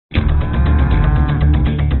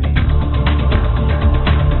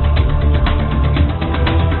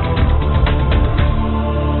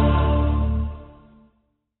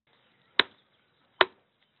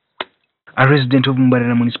A resident of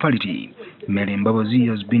Boran municipality, MBABAZI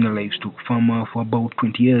has been a livestock farmer for about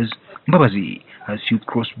 20 years. MBABAZI has few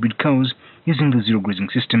crossbreed cows using the zero grazing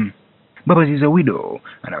system. MBABAZI is a widow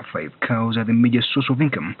and her 5 cows are the major source of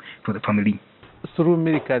income for the family. Through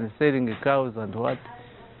milk and selling cows and what,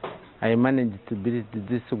 I managed to build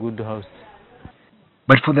this good house.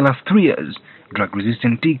 But for the last 3 years,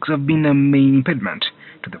 drug-resistant ticks have been a main impediment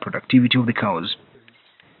to the productivity of the cows.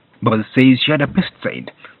 MBABAZI says she had a pesticide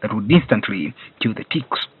that would instantly kill the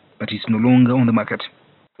ticks, but it's no longer on the market.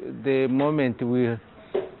 The moment we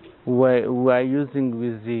are using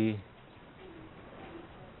with a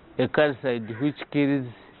herbicide which kills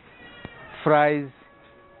flies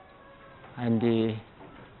and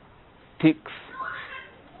ticks,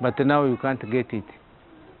 but now you can't get it.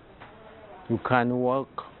 You can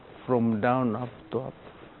walk from down up to up,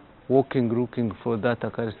 walking, looking for that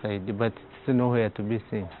herbicide, but it's nowhere to be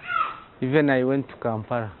seen. Even I went to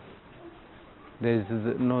Kampala, there is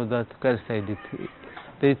no that herbicide.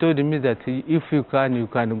 They told me that if you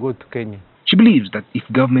can go to Kenya. She believes that if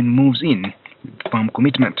government moves in with firm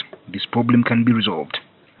commitment, this problem can be resolved.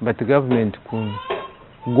 But the government could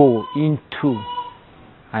go into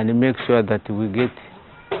and make sure that we get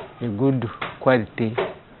a good quality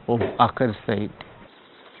of herbicide.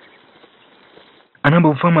 A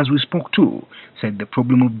number of farmers we spoke to said the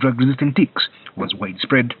problem of drug-resistant ticks was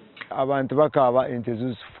widespread. Other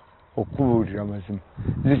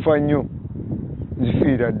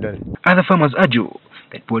farmers argue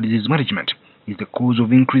that poor disease management is the cause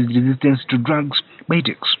of increased resistance to drugs by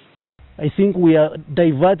ticks. I think we are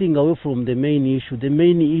diverting away from the main issue. The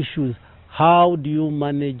main issue is how do you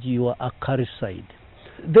manage your acaricide?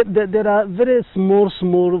 There are very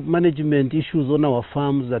small management issues on our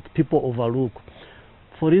farms that people overlook.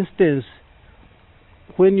 For instance,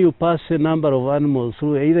 when you pass a number of animals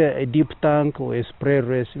through either a deep tank or a spray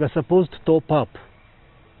race, you are supposed to top up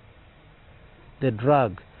the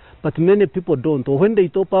drug. But many people don't. Or when they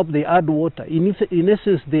top up, they add water. In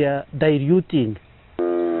essence, they are diluting.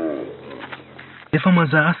 The farmers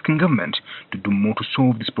are asking government to do more to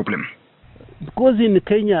solve this problem. Because in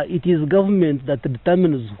Kenya, it is government that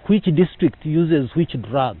determines which district uses which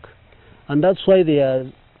drug. And that's why they are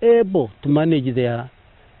able to manage the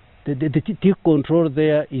tick control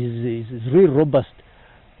there is really robust.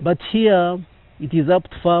 But here, it is up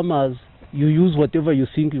to farmers. You use whatever you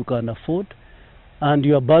think you can afford, and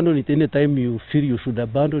you abandon it anytime you feel you should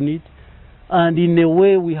abandon it. And in a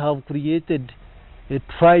way, we have created a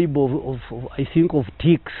tribe of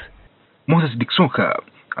ticks. Moses DHIKUSOOKA,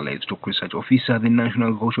 a livestock research officer at the National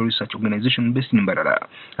Agricultural Research Organization based in Mbarara,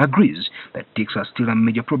 agrees that ticks are still a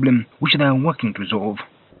major problem which they are working to resolve.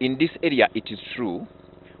 In this area, it is true,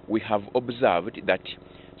 we have observed that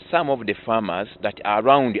some of the farmers that are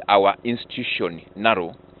around our institution,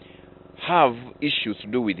 NARO, have issues to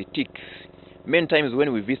do with the ticks. Many times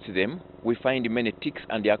when we visit them, we find many ticks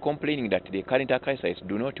and they are complaining that the current herbicides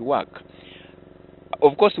do not work.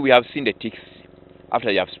 Of course, we have seen the ticks after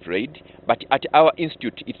they have sprayed, but at our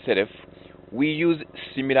institute itself, we use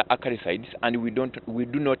similar herbicides and we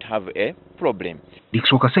do not have a problem.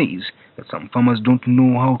 DHIKUSOOKA says that some farmers don't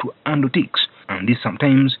know how to handle ticks, and this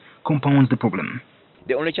sometimes compounds the problem.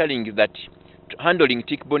 The only challenge is that handling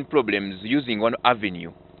tick-borne problems using one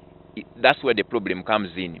avenue, that's where the problem comes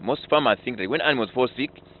in. Most farmers think that when animals fall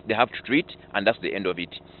sick, they have to treat, and that's the end of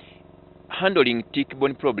it. Handling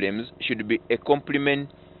tick-borne problems should be a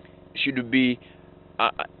complement, should be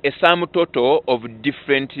a sum total of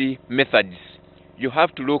different methods. You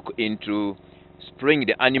have to look into spraying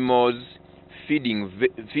the animals, feeding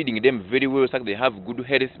them very well so that they have good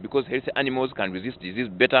health, because healthy animals can resist disease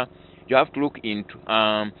better. You have to look into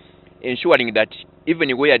ensuring that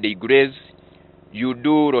even where they graze, you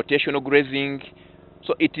do rotational grazing.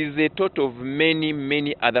 So it is a total of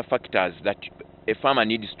many other factors that a farmer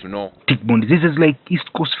needs to know. Tick-borne diseases like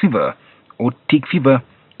East Coast fever or tick fever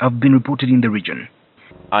have been reported in the region.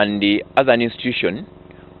 And as an institution,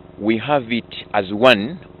 we have it as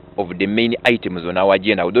one of the main items on our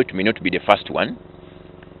agenda, although it may not be the first one.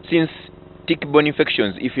 Since tick-borne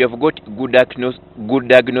infections, if you have got good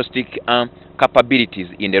diagnostic capabilities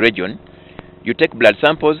in the region, you take blood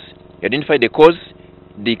samples, you identify the cause,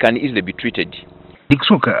 they can easily be treated.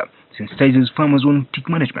 DHIKUSOOKA sensitizes farmers on tick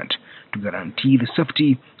management to guarantee the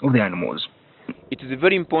safety of the animals. It is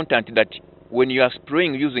very important that when you are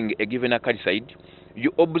spraying using a given herbicide,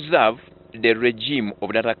 you observe the regime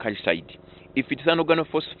of that herbicide. If it's an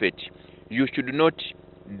organophosphate, you should not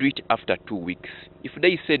do it after 2 weeks. If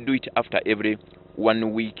they say do it after every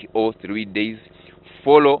 1 week or 3 days,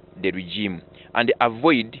 follow the regime and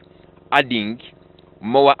avoid adding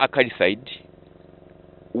more herbicide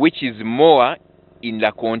which is more in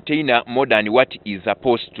the container more than what is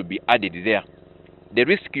supposed to be added there. The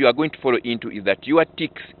risk you are going to follow into is that your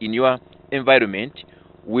ticks in your environment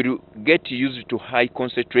will get used to high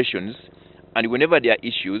concentrations, and whenever there are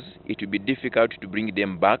issues, it will be difficult to bring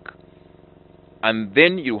them back, and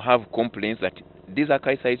then you have complaints that these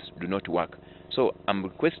acaricides do not work. So I'm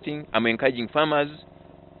encouraging farmers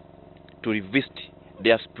to revisit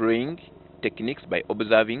their spraying techniques by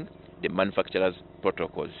observing the manufacturer's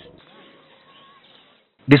protocols.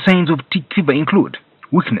 The signs of tick fever include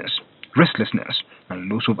weakness, restlessness, and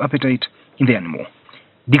loss of appetite in the animal.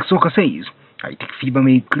 DHIKUSOOKA says tick fever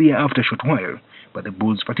may clear after a short while, but the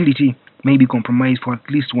bull's fertility may be compromised for at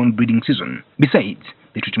least one breeding season. Besides,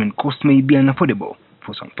 the treatment cost may be unaffordable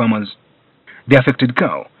for some farmers. The affected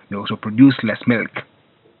cow may also produce less milk.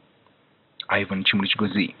 Kimuli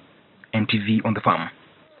Kigozi, NTV on the farm.